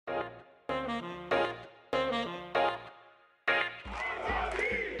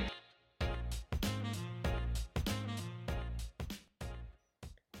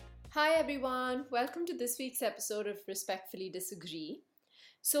Hi everyone, welcome to this week's episode of Respectfully Disagree.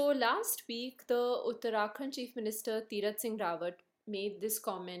 So, last week, the Uttarakhand Chief Minister Tirath Singh Rawat made this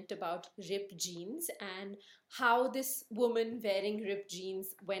comment about ripped jeans and how this woman wearing ripped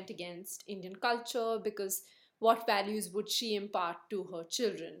jeans went against Indian culture because what values would she impart to her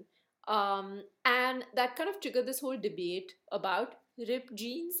children? And that kind of triggered this whole debate about ripped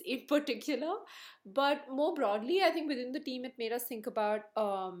jeans in particular. But more broadly, I think within the team, it made us think about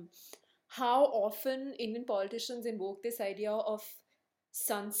how often Indian politicians invoke this idea of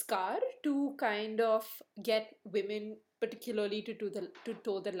sanskar to kind of get women particularly to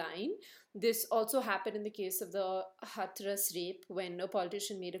toe the line. This also happened in the case of the Hathras rape when a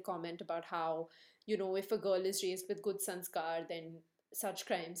politician made a comment about how, if a girl is raised with good sanskar, then such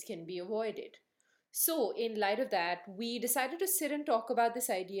crimes can be avoided. So, in light of that, we decided to sit and talk about this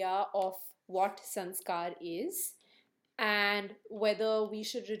idea of what sanskar is and whether we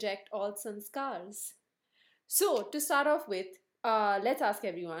should reject all sanskars. So, to start off with, let's ask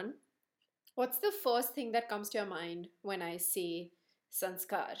everyone, what's the first thing that comes to your mind when I say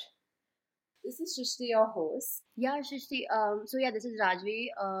sanskar? This is Shrishti, your host. Yeah, Shishti. This is Rajvi.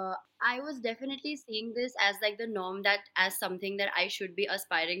 I was definitely seeing this as like the norm, that as something that I should be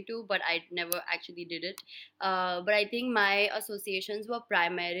aspiring to, but I never actually did it. But I think my associations were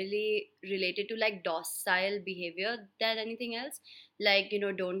primarily related to like docile behavior than anything else. Like,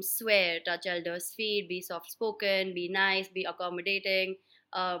 don't swear, touch elders' feet, be soft spoken, be nice, be accommodating,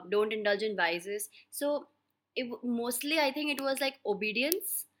 don't indulge in vices. So, mostly I think it was like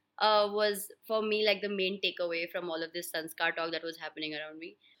obedience was for me like the main takeaway from all of this sanskar talk that was happening around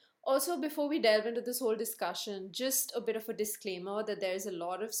me. Also, before we delve into this whole discussion, just a bit of a disclaimer that there's a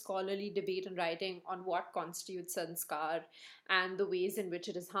lot of scholarly debate and writing on what constitutes sanskar and the ways in which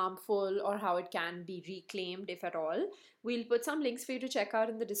it is harmful or how it can be reclaimed, if at all. We'll put some links for you to check out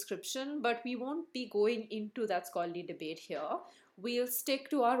in the description, but we won't be going into that scholarly debate here. We'll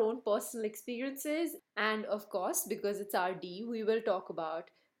stick to our own personal experiences, and of course, because it's RD, we will talk about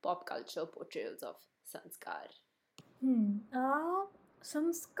pop culture portrayals of sanskar. Hmm.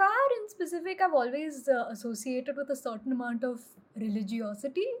 Samskar in specific, I've always associated with a certain amount of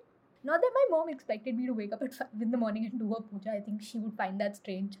religiosity. Not that my mom expected me to wake up at 5 in the morning and do a puja. I think she would find that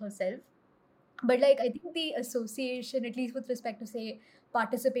strange herself. But like, I think the association, at least with respect to say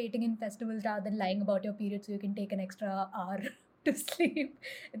participating in festivals rather than lying about your period so you can take an extra hour to sleep,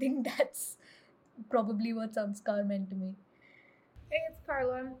 I think that's probably what samskar meant to me. Hey, it's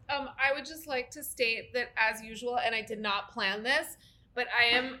Carla. I would just like to state that, as usual, and I did not plan this, but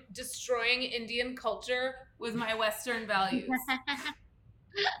I am destroying Indian culture with my Western values.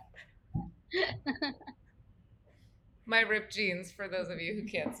 My ripped jeans, for those of you who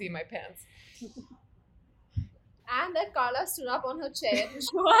can't see my pants. And that Carla stood up on her chair to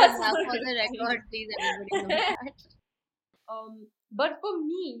show Yeah, us. for the record, please everybody know that. But for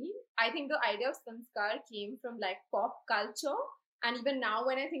me, I think the idea of sanskar came from like pop culture. And even now,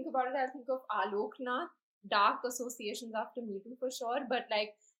 when I think about it, I think of Aloknath, dark associations after Me Too for sure. But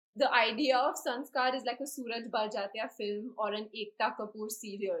like the idea of sanskar is like a Suraj Barjatia film or an Ekta Kapoor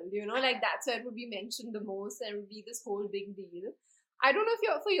serial, like that's where it would be mentioned the most and it would be this whole big deal. I don't know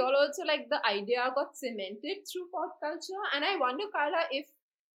if for y'all also like the idea got cemented through pop culture. And I wonder, Carla, if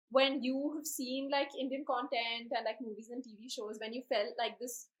when you have seen like Indian content and like movies and TV shows, when you felt like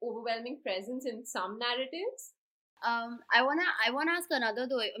this overwhelming presence in some narratives. I wanna ask another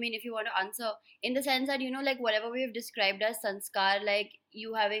though. I mean, if you want to answer, in the sense that like whatever we have described as sanskar, like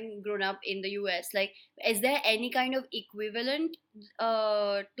you having grown up in the US, like is there any kind of equivalent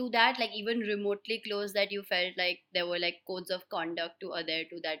to that, like even remotely close, that you felt like there were like codes of conduct to other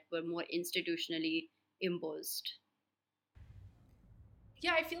to that were more institutionally imposed?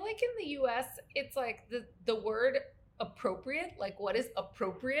 Yeah, I feel like in the US, it's like the word appropriate, like what is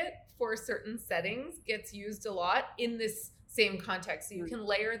appropriate for certain settings, gets used a lot in this same context. So you can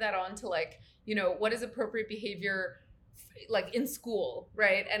layer that on to like, what is appropriate behavior like in school,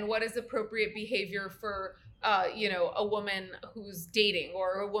 right? And what is appropriate behavior for a woman who's dating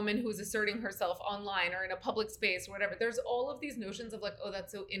or a woman who's asserting herself online or in a public space or whatever. There's all of these notions of like, oh,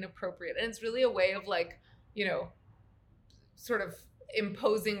 that's so inappropriate. And it's really a way of like, sort of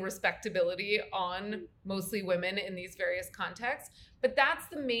imposing respectability on mostly women in these various contexts. But that's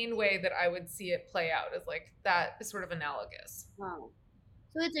the main way that I would see it play out, is like that is sort of analogous. Wow.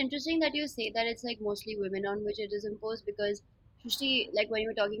 So it's interesting that you say that it's like mostly women on which it is imposed, because Shushti, like when you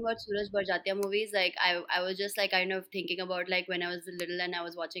were talking about Suraj Barjatia movies, like I was just like kind of thinking about like when I was little and I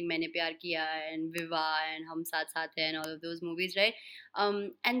was watching Maine Pyar Kiya and Viva and Hum Saath Saath Hai and all of those movies, right?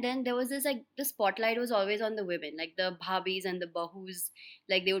 And then there was this like the spotlight was always on the women, like the bhabis and the bahus,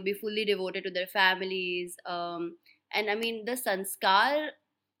 like they would be fully devoted to their families. And I mean the sanskar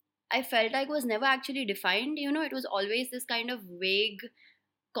I felt like was never actually defined. You know, it was always this kind of vague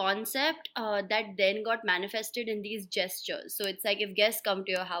concept that then got manifested in these gestures. So it's like if guests come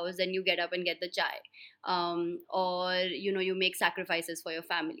to your house, then you get up and get the chai, or you know you make sacrifices for your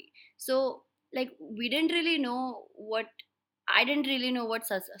family. So like we didn't really know what I didn't really know what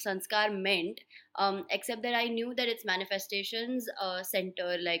sanskar meant, except that I knew that its manifestations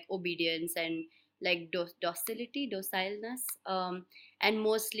center like obedience and like docility, docileness. And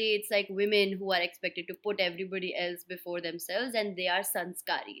mostly it's like women who are expected to put everybody else before themselves, and they are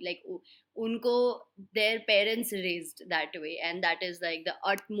sanskari. Like unko, their parents raised that way, and that is like the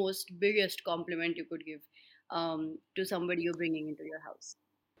utmost biggest compliment you could give to somebody you're bringing into your house.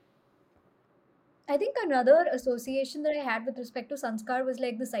 I think another association that I had with respect to sanskar was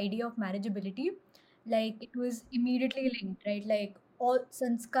like this idea of marriageability. Like it was immediately linked, right? Like all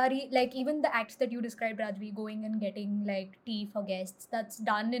sanskari, like even the acts that you described, Rajvi, going and getting like tea for guests, that's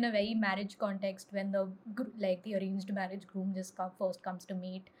done in a very marriage context when the like the arranged marriage groom just first comes to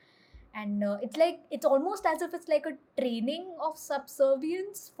meet. And it's like it's almost as if it's like a training of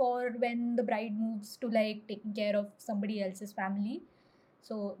subservience for when the bride moves to like taking care of somebody else's family.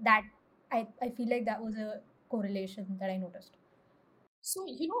 So that I feel like that was a correlation that I noticed. So,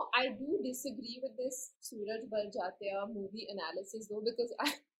 I do disagree with this Suraj Barjatia movie analysis though, because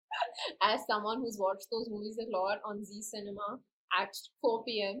as someone who's watched those movies a lot on Z Cinema at 4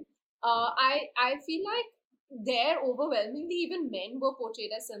 p.m., I feel like there overwhelmingly even men were portrayed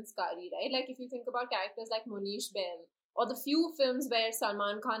as sanskari, right? Like if you think about characters like Monish Bell or the few films where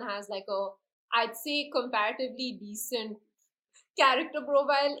Salman Khan has like a, I'd say, comparatively decent character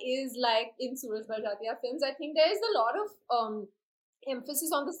profile is like in Suraj Barjatia films. I think there is a lot of emphasis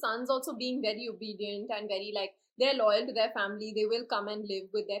on the sons also being very obedient and very like they're loyal to their family. They will come and live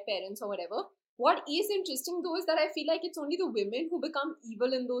with their parents or whatever. What is interesting though is that I feel like it's only the women who become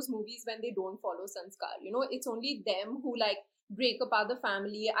evil in those movies when they don't follow sanskar. It's only them who like break apart the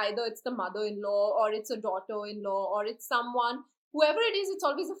family. Either it's the mother-in-law or it's a daughter-in-law or it's someone, whoever it is, it's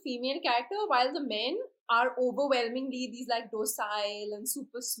always a female character, while the men are overwhelmingly these like docile and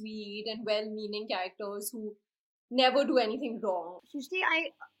super sweet and well-meaning characters who never do anything wrong. Srishti,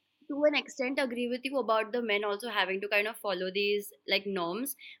 I to an extent agree with you about the men also having to kind of follow these like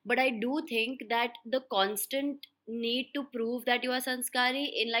norms, but I do think that the constant need to prove that you are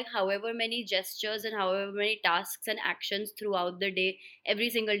sanskari in like however many gestures and however many tasks and actions throughout the day, every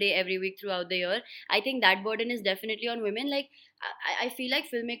single day, every week, throughout the year, I think that burden is definitely on women. Like I feel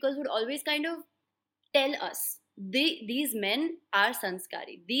like filmmakers would always kind of tell us these men are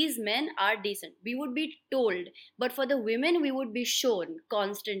sanskari, these men are decent, we would be told, but for the women we would be shown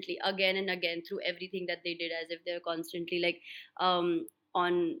constantly again and again through everything that they did, as if they're constantly like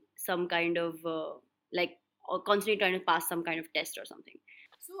on some kind of like or constantly trying to pass some kind of test or something.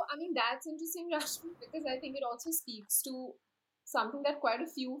 So, I mean, that's interesting, Rashmi, because I think it also speaks to something that quite a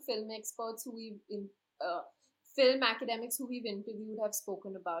few film experts film academics who we've interviewed have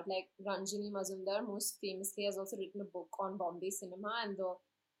spoken about. Like Ranjini Mazumdar, most famously, has also written a book on Bombay cinema and the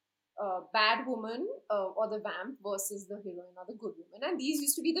bad woman or the vamp versus the heroine or the good woman. And these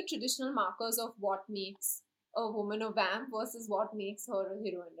used to be the traditional markers of what makes a woman a vamp versus what makes her a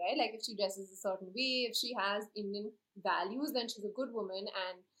heroine, right? Like if she dresses a certain way, if she has Indian values, then she's a good woman.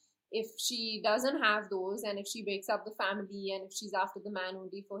 And if she doesn't have those, and if she breaks up the family, and if she's after the man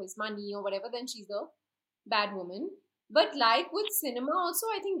only for his money or whatever, then she's a bad woman. But like with cinema, also,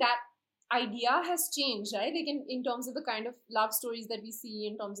 I think that idea has changed, right? Like in terms of the kind of love stories that we see,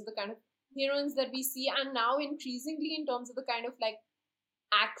 in terms of the kind of heroines that we see, and now increasingly in terms of the kind of like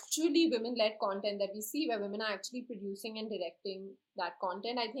actually women led content that we see, where women are actually producing and directing that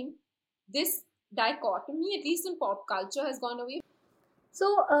content. I think this dichotomy, at least in pop culture, has gone away.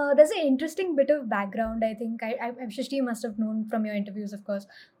 So there's an interesting bit of background. I think I'm sure you must have known from your interviews, of course,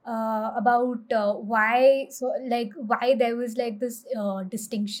 about why there was like this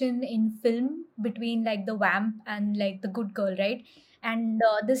distinction in film between like the vamp and like the good girl, right? And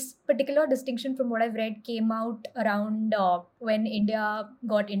this particular distinction, from what I've read, came out around when India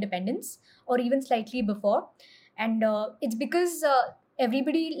got independence, or even slightly before. And it's because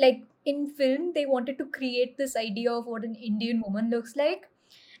everybody like in film they wanted to create this idea of what an Indian woman looks like,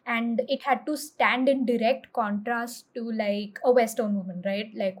 and it had to stand in direct contrast to like a Western woman,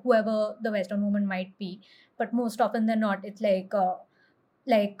 right? Like whoever the Western woman might be, but most often than not, it's like I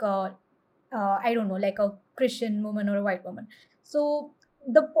don't know, like a Christian woman or a white woman. So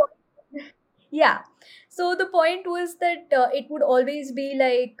yeah. So the point was that it would always be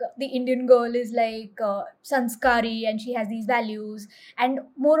like the Indian girl is like sanskari and she has these values. And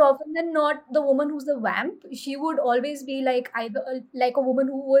more often than not, the woman who's the vamp, she would always be like either like a woman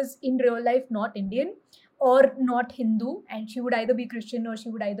who was in real life not Indian or not Hindu. And she would either be Christian or she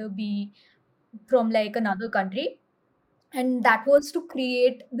would either be from like another country. And that was to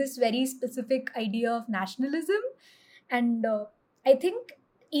create this very specific idea of nationalism. And I think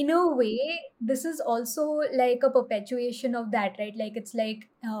in a way this is also like a perpetuation of that, right? Like it's like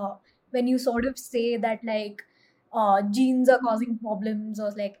when you sort of say that like genes are causing problems,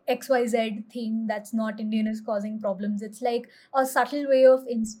 or like XYZ thing that's not Indian is causing problems. It's like a subtle way of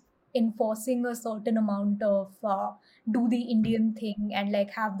enforcing a certain amount of do the Indian thing and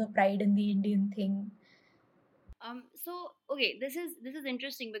like have the pride in the Indian thing. So okay, this is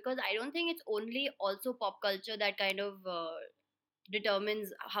interesting because I don't think it's only also pop culture that kind of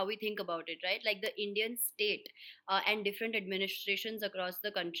determines how we think about it, right? Like the Indian state and different administrations across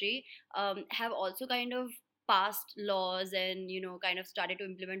the country have also kind of passed laws and kind of started to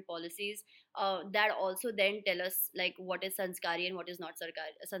implement policies that also then tell us like what is sanskari and what is not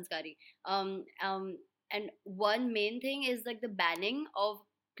sanskari. um, um, and one main thing is like the banning of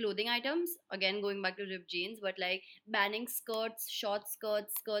clothing items, again going back to ripped jeans, but like banning skirts, short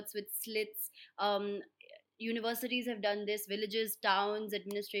skirts, skirts with slits. Universities have done this, villages, towns,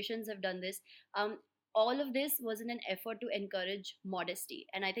 administrations have done this. um, all of this was in an effort to encourage modesty,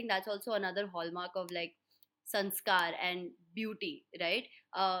 and I think that's also another hallmark of like sanskar and beauty, right?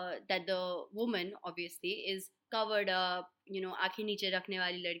 That the woman obviously is covered up, aankhein niche rakhne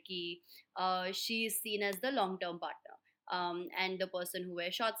wali ladki. She is seen as the long term partner. And the person who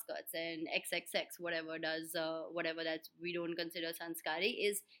wears short skirts and XXX, whatever does whatever that we don't consider sanskari,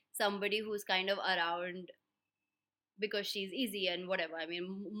 is somebody who's kind of around because she's easy and whatever. I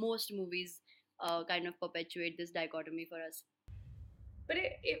mean, most movies kind of perpetuate this dichotomy for us. But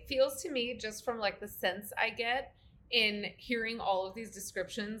it feels to me, just from like the sense I get in hearing all of these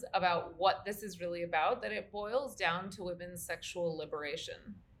descriptions about what this is really about, that it boils down to women's sexual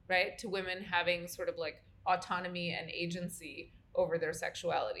liberation, right? To women having sort of like autonomy and agency over their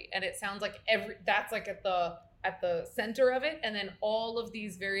sexuality. And it sounds like every that's like at the center of it, and then all of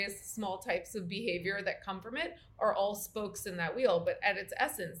these various small types of behavior that come from it are all spokes in that wheel, but at its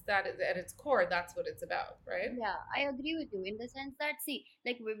essence, that is at its core, that's what it's about, right? Yeah, I agree with you in the sense that, see,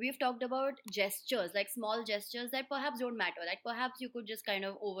 like we've talked about gestures, like small gestures that perhaps don't matter, that perhaps you could just kind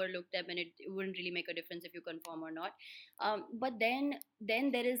of overlook them and it wouldn't really make a difference if you conform or not. But then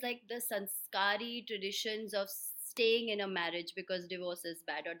there is like the sanskari traditions of staying in a marriage because divorce is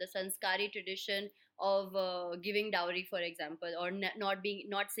bad, or the sanskari tradition of giving dowry, for example, or not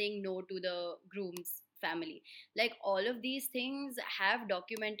saying no to the groom's family. Like all of these things have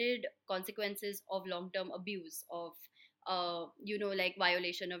documented consequences of long term abuse, of like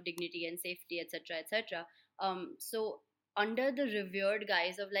violation of dignity and safety, etc., etc. So under the revered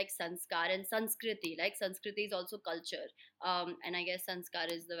guise of like sanskar and sanskriti, like sanskriti is also culture, and I guess sanskar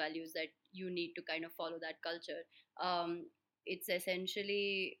is the values that you need to kind of follow that culture. It's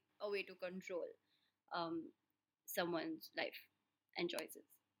essentially a way to control um, someone's life and choices.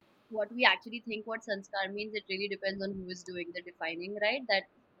 What we actually think what sanskar means, it really depends on who is doing the defining, right? That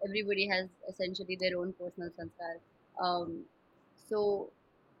everybody has essentially their own personal sanskar. So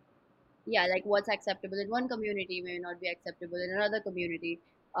yeah, like what's acceptable in one community may not be acceptable in another community.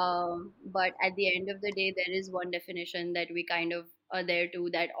 But at the end of the day, there is one definition that we kind of are there to,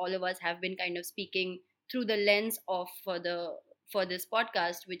 that all of us have been kind of speaking through the lens of for this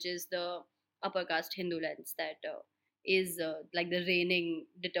podcast, which is the upper caste Hindu lens that is like the reigning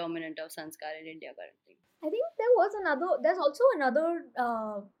determinant of sanskar in India currently. I think there's also another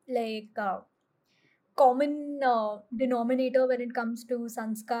common denominator when it comes to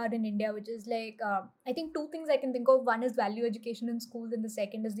sanskar in India, which is like I think two things I can think of. One is value education in schools, and the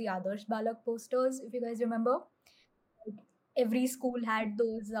second is the Adarsh Balak posters. If you guys remember, like, every school had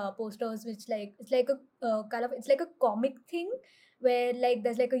those posters, which like it's like a kind of it's like a comic thing where like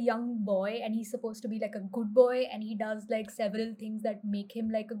there's like a young boy and he's supposed to be like a good boy, and he does like several things that make him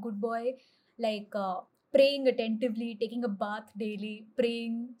like a good boy, like praying attentively, taking a bath daily,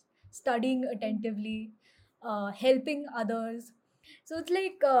 praying, studying attentively, helping others. So it's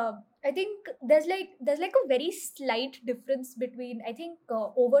like I think there's like a very slight difference between, I think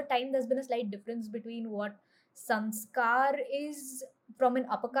over time there's been a slight difference between what sanskar is from an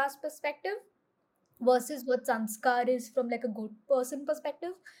upper caste perspective versus what sanskar is from like a good person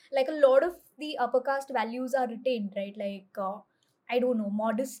perspective. Like a lot of the upper caste values are retained, right? Like I don't know,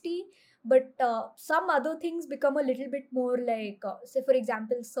 modesty, but some other things become a little bit more like, say for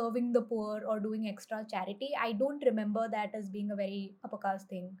example, serving the poor or doing extra charity. I don't remember that as being a very upper caste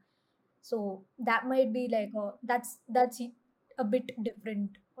thing. So that might be like that's a bit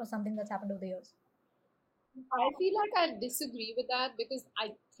different or something that's happened over the years. I feel like I disagree with that because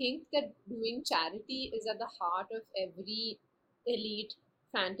I think that doing charity is at the heart of every elite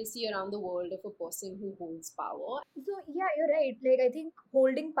fantasy around the world of a person who holds power. So yeah, you're right. Like I think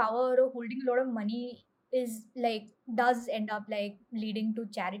holding power or holding a lot of money is like does end up like leading to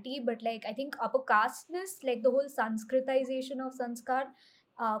charity, but like I think upper casteness, like the whole Sanskritization of sanskar,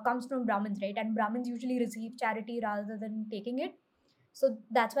 comes from Brahmins, right? And Brahmins usually receive charity rather than taking it. So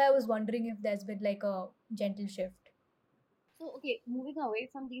that's why I was wondering if there's been like a gentle shift. So okay, moving away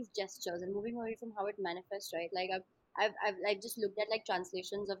from these gestures and moving away from how it manifests, right? Like I've like just looked at like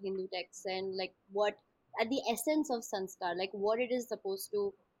translations of Hindu texts and like what at the essence of sanskar, like what it is supposed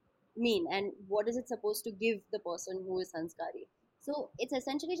to mean and what is it supposed to give the person who is sanskari. So it's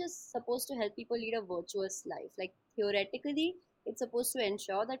essentially just supposed to help people lead a virtuous life. Like theoretically, it's supposed to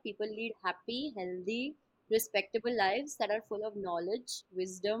ensure that people lead happy, healthy, respectable lives that are full of knowledge,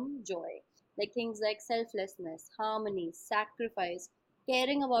 wisdom, joy. Like things like selflessness, harmony, sacrifice,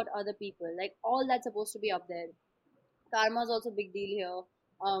 caring about other people. Like all that's supposed to be up there. Karma is also a big deal here.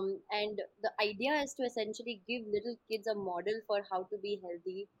 And the idea is to essentially give little kids a model for how to be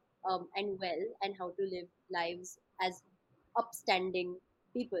healthy and well and how to live lives as upstanding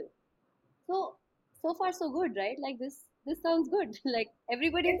people. So so far so good, right? Like this sounds good. Like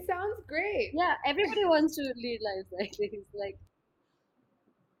everybody, It sounds great. yeah, everybody wants to lead lives like this. Like,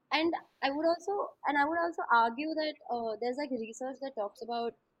 and I would also argue that there's like research that talks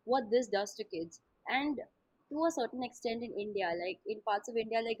about what this does to kids, and to a certain extent in India, like in parts of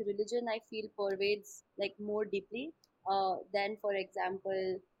India, like religion I feel pervades like more deeply than for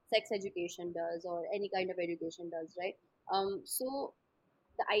example sex education does or any kind of education does, right? So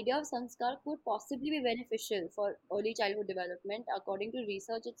the idea of sanskar could possibly be beneficial for early childhood development. According to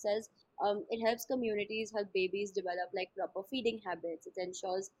research, it says it helps communities, help babies develop like proper feeding habits. It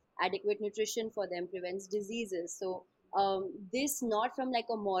ensures adequate nutrition for them, prevents diseases. So this not from like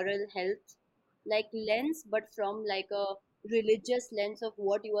a moral health like lens, but from like a religious lens of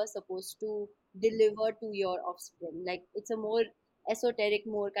what you are supposed to deliver to your offspring. Like it's a more esoteric,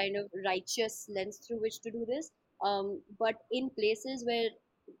 more kind of righteous lens through which to do this. But in places where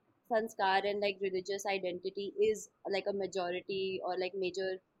sanskar and like religious identity is like a majority or like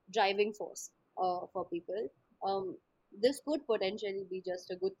major driving force for people, this could potentially be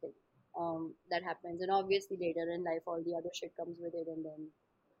just a good thing that happens. And obviously later in life all the other shit comes with it and then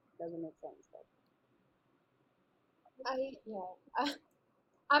doesn't make sense. But Yeah.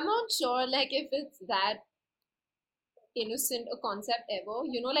 I'm not sure like if it's that innocent a concept ever.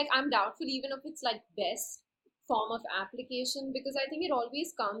 Like I'm doubtful even if it's like best form of application because I think it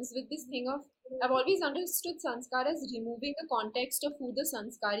always comes with this thing of I've always understood sanskar as removing the context of who the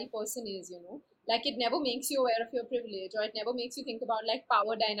sanskari person is. Like it never makes you aware of your privilege or it never makes you think about like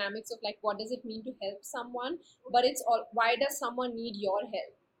power dynamics of like what does it mean to help someone, but it's all why does someone need your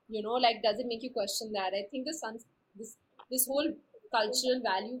help, like does it make you question that? I think this whole cultural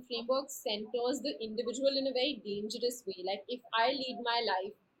value framework centers the individual in a very dangerous way. Like, if I lead my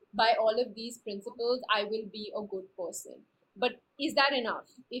life by all of these principles, I will be a good person. But is that enough?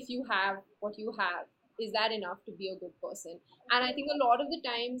 If you have what you have, is that enough to be a good person? And I think a lot of the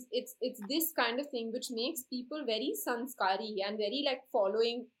times it's this kind of thing which makes people very sanskari and very like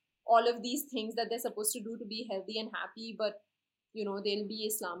following all of these things that they're supposed to do to be healthy and happy, but they'll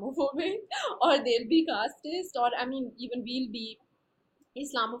be Islamophobic or they'll be casteist, or I mean, even we'll be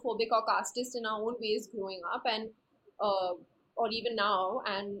Islamophobic or casteist in our own ways growing up, and uh, or even now,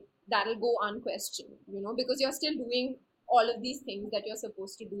 and that'll go unquestioned, because you're still doing all of these things that you're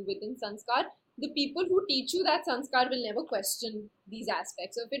supposed to do within sanskar. The people who teach you that sanskar will never question these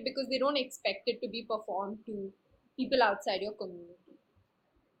aspects of it because they don't expect it to be performed to people outside your community.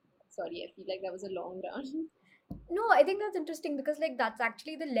 Sorry, I feel like that was a long run. No, I think that's interesting because like that's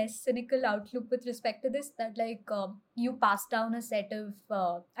actually the less cynical outlook with respect to this, that like you pass down a set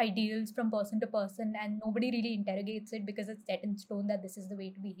of ideals from person to person and nobody really interrogates it because it's set in stone that this is the way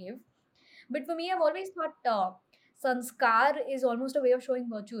to behave. But for me, I've always thought sanskar is almost a way of showing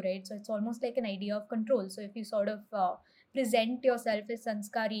virtue, right? So it's almost like an idea of control. So if you sort of present yourself as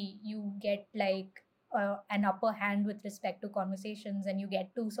sanskari, you get like an upper hand with respect to conversations and you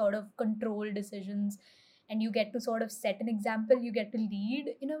get to sort of control decisions and you get to sort of set an example, you get to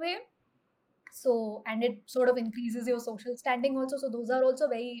lead in a way. So, and it sort of increases your social standing also. So those are also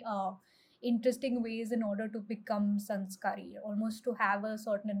very interesting ways in order to become sanskari, almost to have a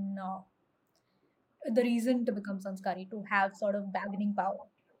certain the reason to become sanskari, to have sort of bargaining power.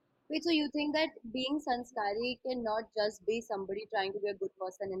 Wait, so you think that being sanskari cannot just be somebody trying to be a good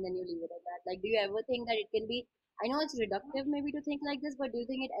person and then you leave it at that? Like, do you ever think that it can be? I know it's reductive maybe to think like this, but do you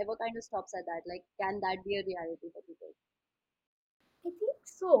think it ever kind of stops at that? Like, can that be a reality for people? I think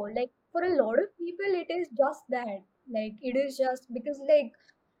so. Like for a lot of people, it is just that. Like it is just because like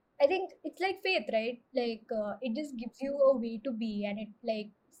I think it's like faith, right? Like it just gives you a way to be, and it like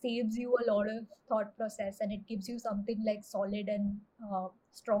saves you a lot of thought process, and it gives you something like solid and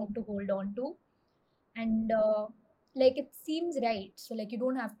strong to hold on to, and like it seems right. So like you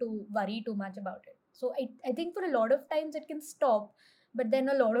don't have to worry too much about it. So I think for a lot of times it can stop, but then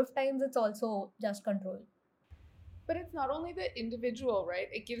a lot of times it's also just control. But it's not only the individual, right?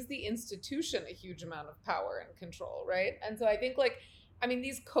 It gives the institution a huge amount of power and control, right? And so I think, like, I mean,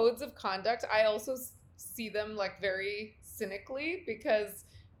 these codes of conduct, I also see them like very cynically because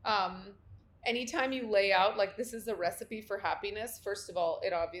um, anytime you lay out, like, this is a recipe for happiness, first of all,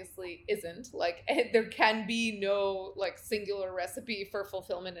 it obviously isn't. Like, there can be no like singular recipe for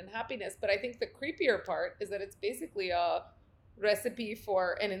fulfillment and happiness. But I think the creepier part is that it's basically a recipe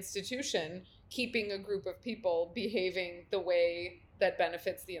for an institution keeping a group of people behaving the way that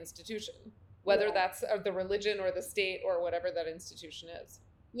benefits the institution, whether Yeah. that's the religion or the state or whatever that institution is.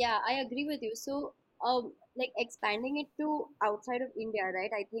 Yeah, I agree with you. So, like expanding it to outside of India,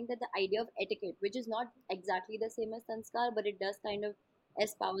 right? I think that the idea of etiquette, which is not exactly the same as sanskar, but it does kind of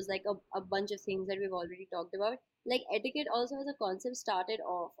espouse like a bunch of things that we've already talked about. Like etiquette also as a concept started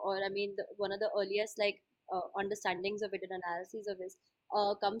off, or I mean, one of the earliest like understandings of it and analyses of it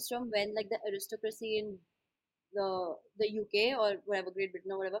comes from when like the aristocracy in the UK or whatever, Great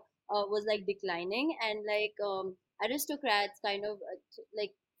Britain or whatever, was like declining, and like aristocrats kind of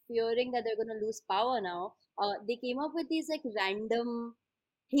like fearing that they're going to lose power now. They came up with these like random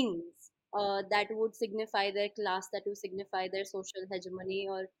things that would signify their class, that would signify their social hegemony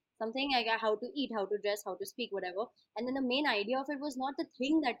or something like how to eat, how to dress, how to speak, whatever. And then the main idea of it was not the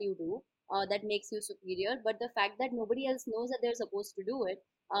thing that you do that makes you superior, but the fact that nobody else knows that they're supposed to do it.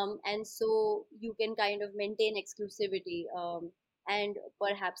 And so you can kind of maintain exclusivity and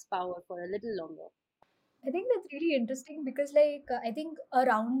perhaps power for a little longer. I think that's really interesting because, like, I think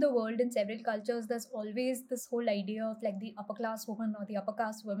around the world in several cultures, there's always this whole idea of like the upper class woman or the upper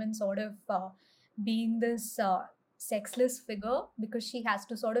caste woman sort of being this sexless figure because she has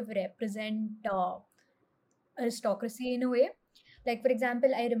to sort of represent aristocracy in a way. Like, for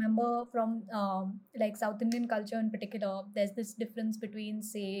example, I remember from like South Indian culture in particular, there's this difference between,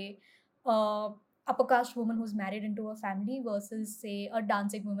 say, upper caste woman who's married into a family versus, say, a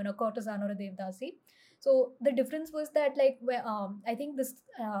dancing woman, a courtesan or a devdasi. So the difference was that, like, where I think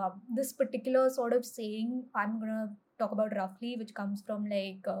this particular sort of saying I'm gonna talk about roughly, which comes from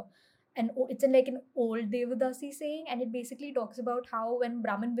like it's in like an old devdasi saying, and it basically talks about how when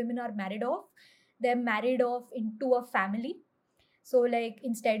Brahmin women are married off, they're married off into a family. So like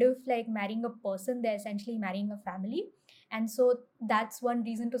instead of like marrying a person, they're essentially marrying a family. And so that's one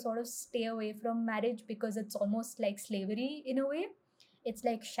reason to sort of stay away from marriage, because it's almost like slavery in a way. It's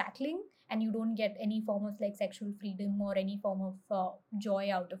like shackling, and you don't get any form of like sexual freedom or any form of joy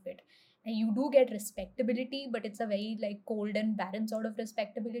out of it. And you do get respectability, but it's a very like cold and barren sort of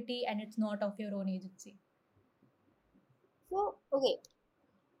respectability, and it's not of your own agency. So, okay,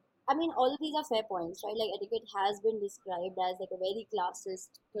 I mean, all of these are fair points, right? Like etiquette has been described as like a very casteist,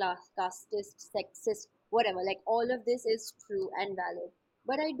 sexist, whatever. Like all of this is true and valid.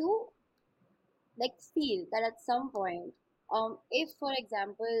 But I do like feel that at some point, if for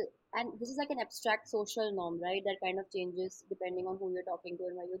example, and this is like an abstract social norm, right, that kind of changes depending on who you're talking to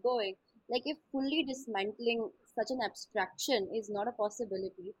and where you're going. Like if fully dismantling such an abstraction is not a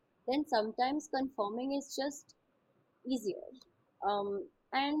possibility, then sometimes conforming is just easier.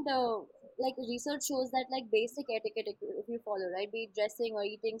 And like research shows that like basic etiquette, if you follow, right, be it dressing or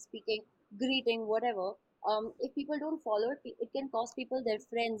eating, speaking, greeting, whatever, if people don't follow it, it can cost people their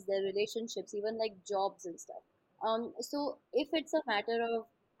friends, their relationships, even like jobs and stuff. So if it's a matter of,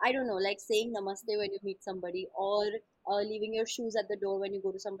 I don't know, like saying namaste when you meet somebody, or leaving your shoes at the door when you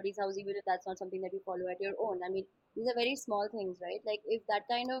go to somebody's house, even if that's not something that you follow at your own. I mean, these are very small things, right? Like if that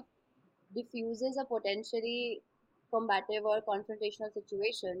kind of diffuses a potentially combative or confrontational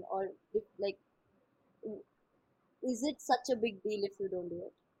situation, or if, like, is it such a big deal if you don't do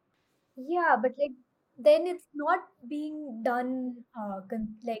it? Yeah, but like then it's not being done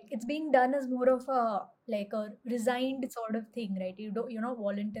like it's being done as more of a like a resigned sort of thing, right? You're not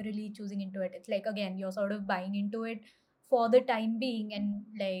voluntarily choosing into it. It's like, again, you're sort of buying into it for the time being, and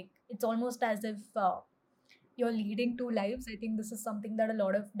like it's almost as if you're leading two lives. I think this is something that a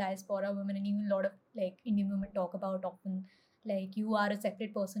lot of diaspora women and even a lot of like Indian women talk about often. Like, you are a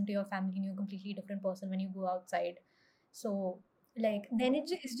separate person to your family and you're a completely different person when you go outside. So like then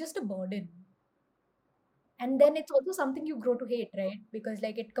it's just a burden, and then it's also something you grow to hate, right? Because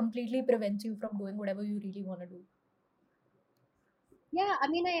like it completely prevents you from doing whatever you really want to do. Yeah, I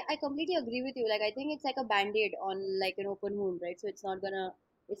mean, I completely agree with you. Like, I think it's like a band-aid on like an open wound, right? So it's not gonna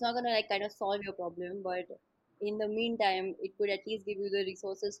like kind of solve your problem, but in the meantime, it could at least give you the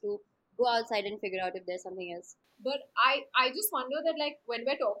resources to go outside and figure out if there's something else. But I just wonder that, like, when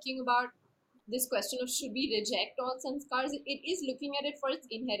we're talking about this question of should we reject all sanskars, it is looking at it for its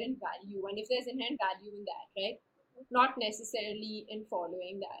inherent value, and if there's inherent value in that, right? Not necessarily in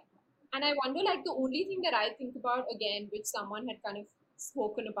following that. And I wonder, like, the only thing that I think about again, which someone had kind of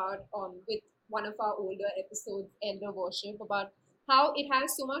spoken about with one of our older episodes, elder worship, about how it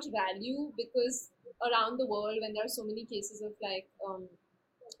has so much value because around the world when there are so many cases of like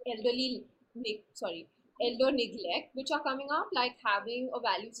elderly sorry, elder neglect which are coming up, like having a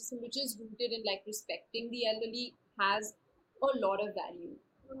value system which is rooted in like respecting the elderly has a lot of value.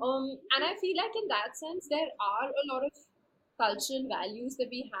 And I feel like in that sense there are a lot of cultural values that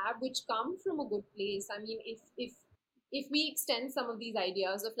we have which come from a good place. I mean, if we extend some of these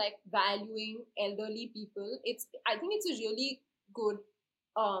ideas of like valuing elderly people, it's, I think it's a really good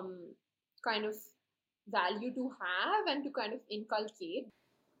um kind of value to have and to kind of inculcate.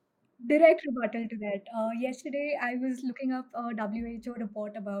 Direct rebuttal to that. Yesterday, I was looking up a WHO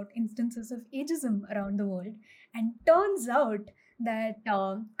report about instances of ageism around the world, and turns out that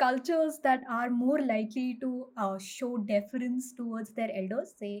cultures that are more likely to show deference towards their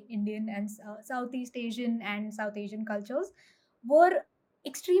elders, say Indian and Southeast Asian and South Asian cultures, were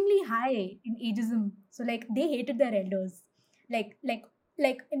extremely high in ageism. So, like, they hated their elders, like, like,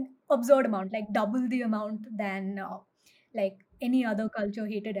 like an absurd amount, like double the amount than like any other culture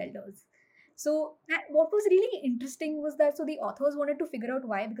hated elders. So what was really interesting was that, so the authors wanted to figure out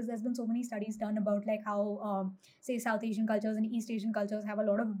why, because there's been so many studies done about like how say South Asian cultures and East Asian cultures have a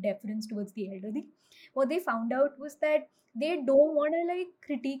lot of deference towards the elderly. What they found out was that they don't want to like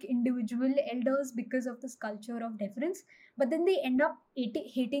critique individual elders because of this culture of deference, but then they end up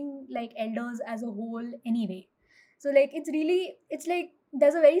hating like elders as a whole anyway. So like it's like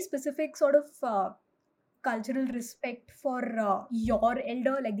there's a very specific sort of cultural respect for your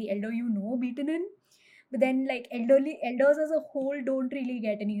elder, like the elder you know beaten in, but then like elders as a whole don't really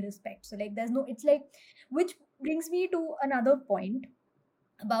get any respect. So like there's no, it's like, which brings me to another point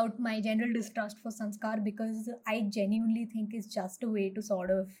about my general distrust for sanskar, because I genuinely think it's just a way to sort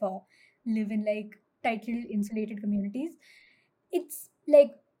of live in like tightly insulated communities. It's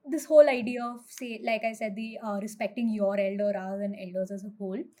like this whole idea of, say, like I said, the respecting your elder rather than elders as a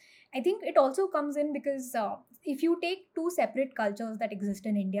whole. I think it also comes in because if you take two separate cultures that exist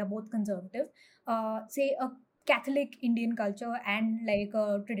in India, both conservative, say a Catholic Indian culture and like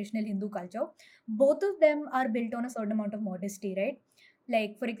a traditional Hindu culture, both of them are built on a certain amount of modesty, right?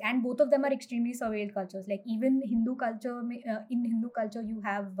 Like and both of them are extremely surveilled cultures. Like even Hindu culture, in Hindu culture you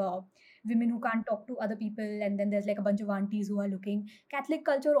have women who can't talk to other people, and then there's like a bunch of aunties who are looking. Catholic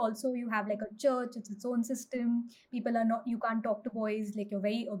culture also, you have like a church, it's its own system. People are not, you can't talk to boys, like you're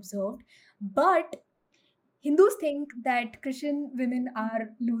very observed. But Hindus think that Christian women are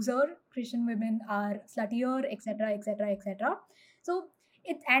loser, Christian women are sluttier, etc., etc., etc. So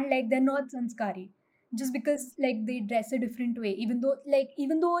and like they're not sanskari just because like they dress a different way. Even though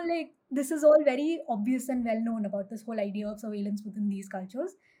this is all very obvious and well known about this whole idea of surveillance within these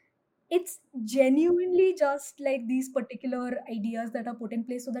cultures, it's genuinely just like these particular ideas that are put in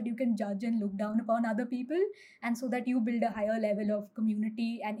place so that you can judge and look down upon other people, and so that you build a higher level of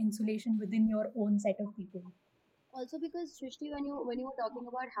community and insulation within your own set of people. Also, because Srishti, when you were talking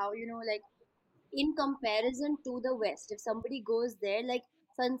about how like in comparison to the West, if somebody goes there, like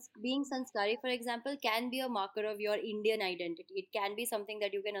being sanskari, for example, can be a marker of your Indian identity. It can be something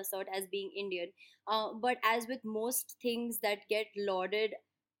that you can assert as being Indian. But as with most things that get lauded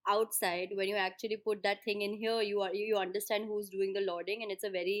outside, when you actually put that thing in here, you understand who's doing the lauding, and it's a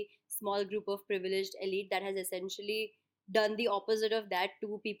very small group of privileged elite that has essentially done the opposite of that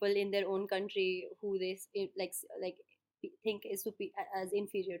to people in their own country who they like think is as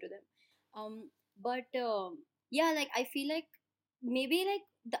inferior to them. But yeah, like I feel like maybe like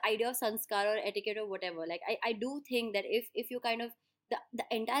the idea of sanskar or etiquette or whatever, like I do think that if you kind of the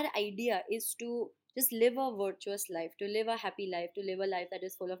entire idea is to just live a virtuous life, to live a happy life, to live a life that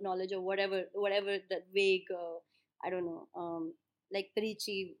is full of knowledge, or whatever that vague, I don't know, like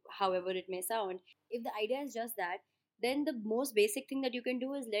preachy, however it may sound. If the idea is just that, then the most basic thing that you can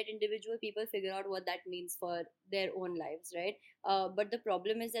do is let individual people figure out what that means for their own lives, right? But the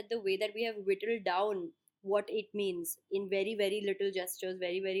problem is that the way that we have whittled down what it means in very, very little gestures,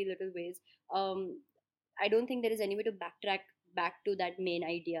 very, very little ways, um, I don't think there is any way to backtrack back to that main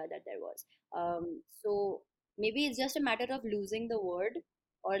idea that there was. So maybe it's just a matter of losing the word,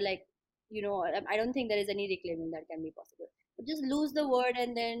 or like, I don't think there is any reclaiming that can be possible. But just lose the word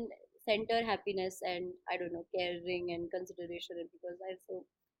and then center happiness and, I don't know, caring and consideration in people's lives. So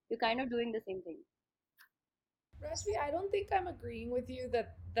you're kind of doing the same thing. Rashmi, I don't think I'm agreeing with you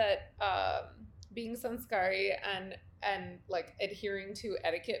that being sanskari and like adhering to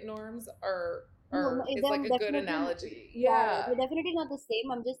etiquette norms No, no, are is like they're a good definitely, analogy. yeah, Yeah. they're definitely not the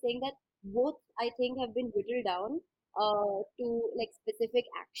same. I'm just saying that both, I think, have been whittled down to like specific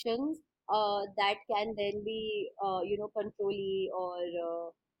actions that can then be, controlly,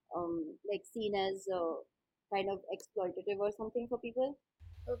 or like seen as kind of exploitative or something for people.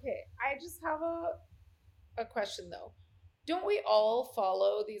 Okay. I just have a question though. Don't we all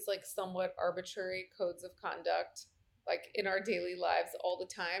follow these like somewhat arbitrary codes of conduct like in our daily lives all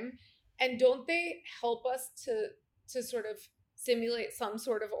the time? And don't they help us to sort of simulate some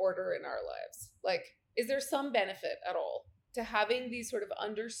sort of order in our lives? Like, is there some benefit at all to having these sort of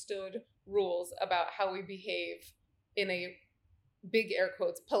understood rules about how we behave in a big air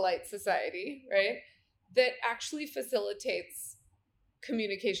quotes polite society, right? That actually facilitates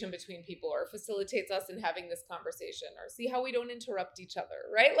communication between people or facilitates us in having this conversation, or see how we don't interrupt each other,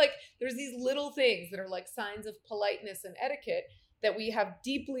 right? Like there's these little things that are like signs of politeness and etiquette that we have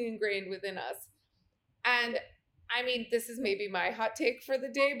deeply ingrained within us. And I mean, this is maybe my hot take for the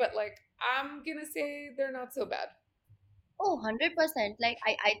day, but like I'm gonna say they're not so bad. Oh, 100%. Like,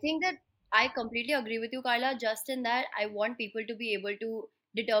 I think that I completely agree with you, Carla, just in that I want people to be able to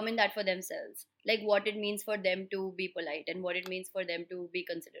determine that for themselves. Like what it means for them to be polite and what it means for them to be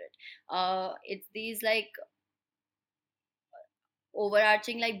considerate. It's these like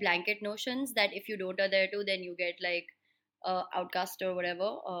overarching like blanket notions that if you don't adhere to, then you get like outcast or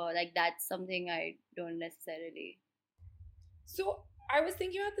whatever. Like that's something I don't necessarily. So I was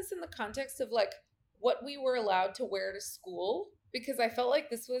thinking about this in the context of like what we were allowed to wear to school, because I felt like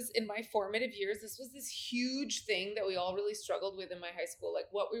this was in my formative years, this was this huge thing that we all really struggled with in my high school. Like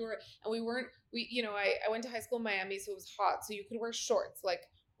what we were, and we weren't, I went to high school in Miami, so it was hot. So you could wear shorts. Like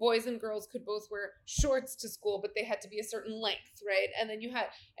boys and girls could both wear shorts to school, but they had to be a certain length, right? And then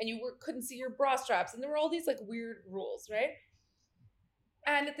couldn't see your bra straps. And there were all these like weird rules, right?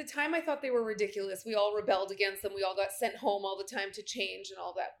 And at the time, I thought they were ridiculous. We all rebelled against them. We all got sent home all the time to change and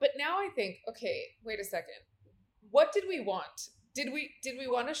all that. But now I think, okay, wait a second. What did we want? Did we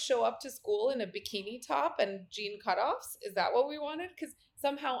want to show up to school in a bikini top and jean cutoffs? Is that what we wanted? Because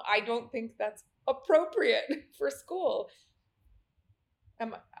somehow I don't think that's appropriate for school.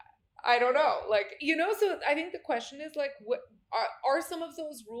 Am, I don't know. Like, so I think the question is like, what are some of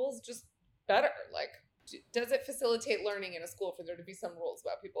those rules just better? Like, does it facilitate learning in a school for there to be some rules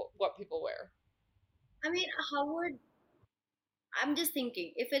about what people wear? I mean, how would, I'm just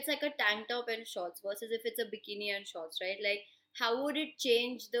thinking if it's like a tank top and shorts versus if it's a bikini and shorts, right? Like, how would it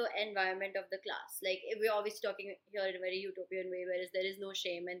change the environment of the class? Like, if we're always talking here in a very utopian way, whereas there is no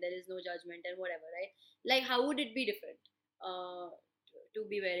shame and there is no judgment and whatever, right? Like, how would it be different to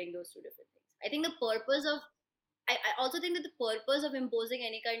be wearing those two different things? I think the purpose of, I also think that the purpose of imposing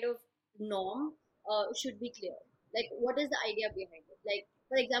any kind of norm should be clear. Like, what is the idea behind it? Like,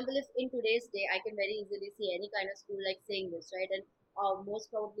 for example, if in today's day, I can very easily see any kind of school like saying this, right? And most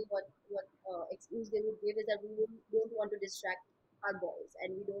probably, what excuse they would give is that we don't want to distract our boys,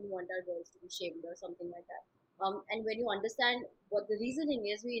 and we don't want our girls to be shamed or something like that. And when you understand what the reasoning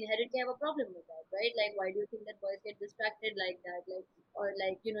is, we inherently have a problem with that, right? Like, why do you think that boys get distracted like that? Like, or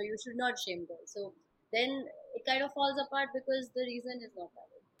like, you should not shame girls. So then it kind of falls apart because the reason is not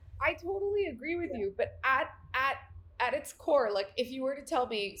valid. I totally agree with Yeah. you, but at its core, like if you were to tell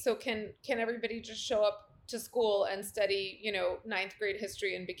me, so can everybody just show up to school and study, ninth grade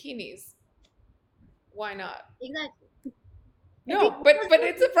history in bikinis? Why not? Exactly. I think No, but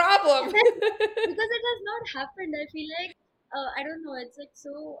it's a problem. because it has not happened. I feel like I don't know. It's like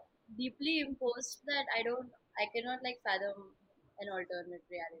so deeply imposed that I cannot like fathom an alternate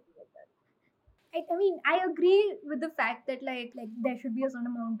reality like that. I mean, I agree with the fact that like there should be a certain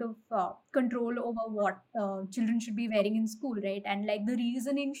amount of control over what children should be wearing in school, right? And like the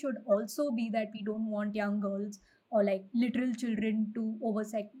reasoning should also be that we don't want young girls or like literal children to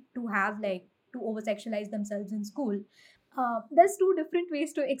to have like to over-sexualize themselves in school. There's two different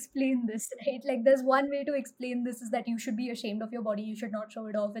ways to explain this, right? Like, there's one way to explain this is that you should be ashamed of your body, you should not show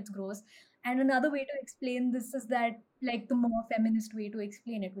it off, it's gross. And another way to explain this is that, like, the more feminist way to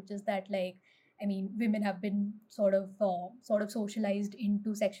explain it, which is that, like, I mean, women have been sort of socialized into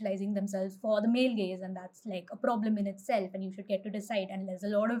sexualizing themselves for the male gaze, and that's like a problem in itself, and you should get to decide. And there's a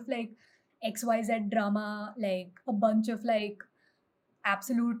lot of like XYZ drama, like a bunch of like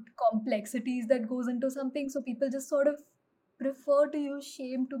absolute complexities that goes into something. So people just sort of prefer to use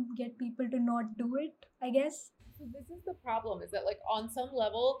shame to get people to not do it, I guess. So this is the problem, is that like on some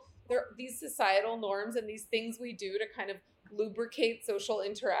level, there these societal norms and these things we do to kind of lubricate social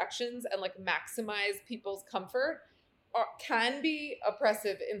interactions and like maximize people's comfort can be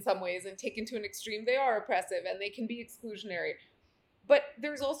oppressive in some ways, and taken to an extreme they are oppressive and they can be exclusionary. But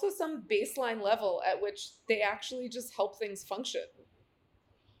there's also some baseline level at which they actually just help things function.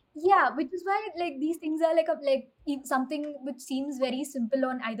 Yeah, which is why like these things are something which seems very simple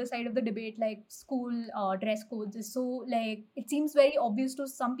on either side of the debate, like school dress codes is so like it seems very obvious to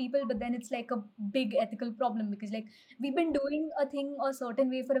some people, but then it's like a big ethical problem because like we've been doing a thing a certain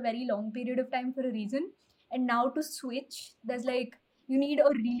way for a very long period of time for a reason, and now to switch, there's like you need a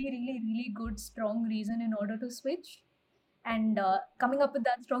really good strong reason in order to switch, and coming up with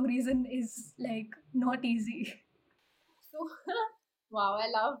that strong reason is like not easy. So, wow,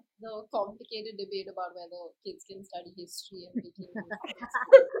 I love the complicated debate about whether kids can study history and making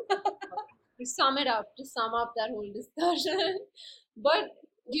to sum up that whole discussion. But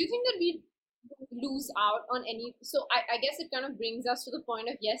do you think that we lose out on any? So I guess it kind of brings us to the point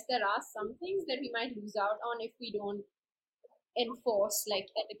of yes, there are some things that we might lose out on if we don't enforce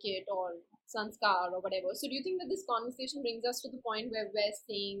like etiquette or sanskar or whatever. So do you think that this conversation brings us to the point where we're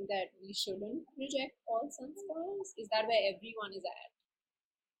saying that we shouldn't reject all sanskars? Is that where everyone is at?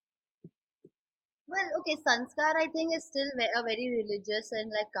 Well, okay, sanskar I think is still a very religious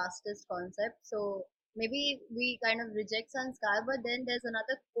and like casteist concept. So maybe we kind of reject sanskar, but then there's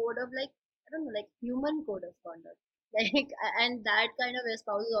another code of like I don't know, like human code of conduct. Like and that kind of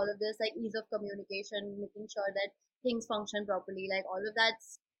espouses all of this, like ease of communication, making sure that things function properly, like all of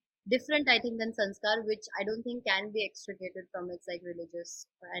that's different I think than sanskar, which I don't think can be extricated from its like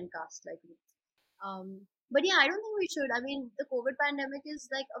religious and caste like roots. But yeah, I don't think we should. I mean, the COVID pandemic is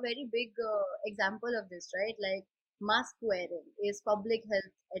like a very big example of this, right? Like mask wearing is public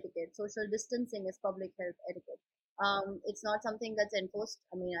health etiquette, social distancing is public health etiquette. It's not something that's enforced.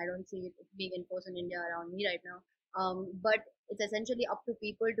 I mean, I don't see it being enforced in India around me right now. But it's essentially up to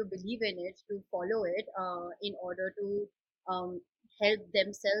people to believe in it, to follow it, in order to help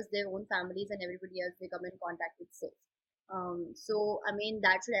themselves, their own families, and everybody else they come in contact with safe. So I mean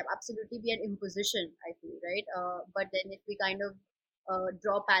that should absolutely be an imposition, I feel, right? But then if we kind of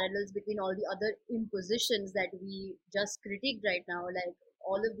draw parallels between all the other impositions that we just critiqued right now, like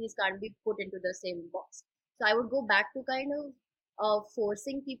all of these can't be put into the same box. So I would go back to kind of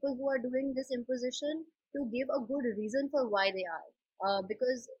forcing people who are doing this imposition to give a good reason for why they are.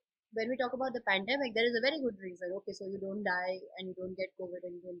 Because when we talk about the pandemic, there is a very good reason. Okay, so you don't die and you don't get COVID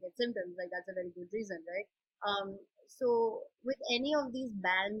and you don't get symptoms. Like that's a very good reason, right? So with any of these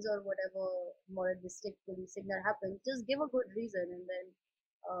bans or whatever moralistic policing that happens, just give a good reason and then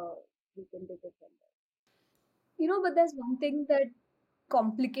we can take it from there. But there's one thing that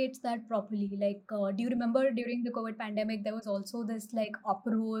complicates that properly. Like, do you remember during the COVID pandemic, there was also this like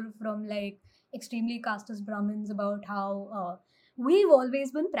uproar from like extremely casteist Brahmins about how we've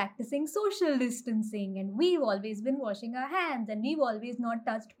always been practicing social distancing and we've always been washing our hands and we've always not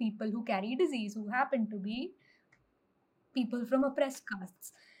touched people who carry disease who happen to be people from oppressed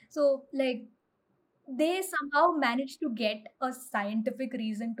castes. So, like, they somehow managed to get a scientific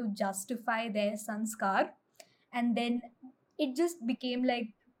reason to justify their sanskar, and then it just became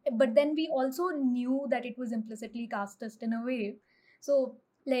like, but then we also knew that it was implicitly casteist in a way. So,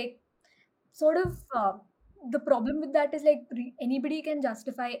 like, sort of the problem with that is like anybody can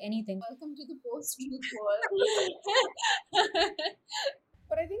justify anything. Welcome to the post-truth world.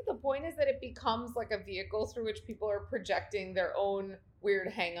 But I think the point is that it becomes like a vehicle through which people are projecting their own weird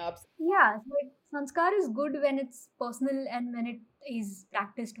hang-ups. Yeah, like sanskar is good when it's personal and when it is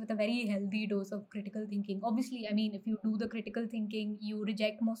practiced with a very healthy dose of critical thinking. Obviously, I mean, if you do the critical thinking, you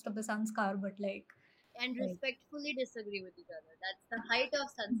reject most of the sanskar, but like... And respectfully disagree with each other. That's the height of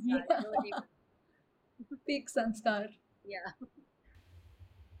sanskar. Yeah. Don't even... Big sanskar. Yeah.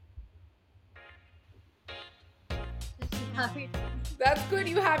 That's good.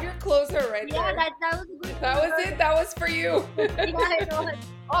 You have your closer right Yeah, there. that was good. That was it. That was for you. Yeah, it was.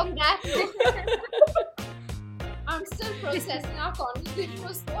 On that note, I'm still processing our conversation. It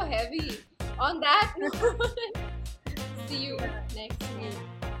was so heavy. On that note, see you next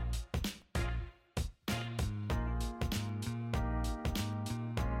week.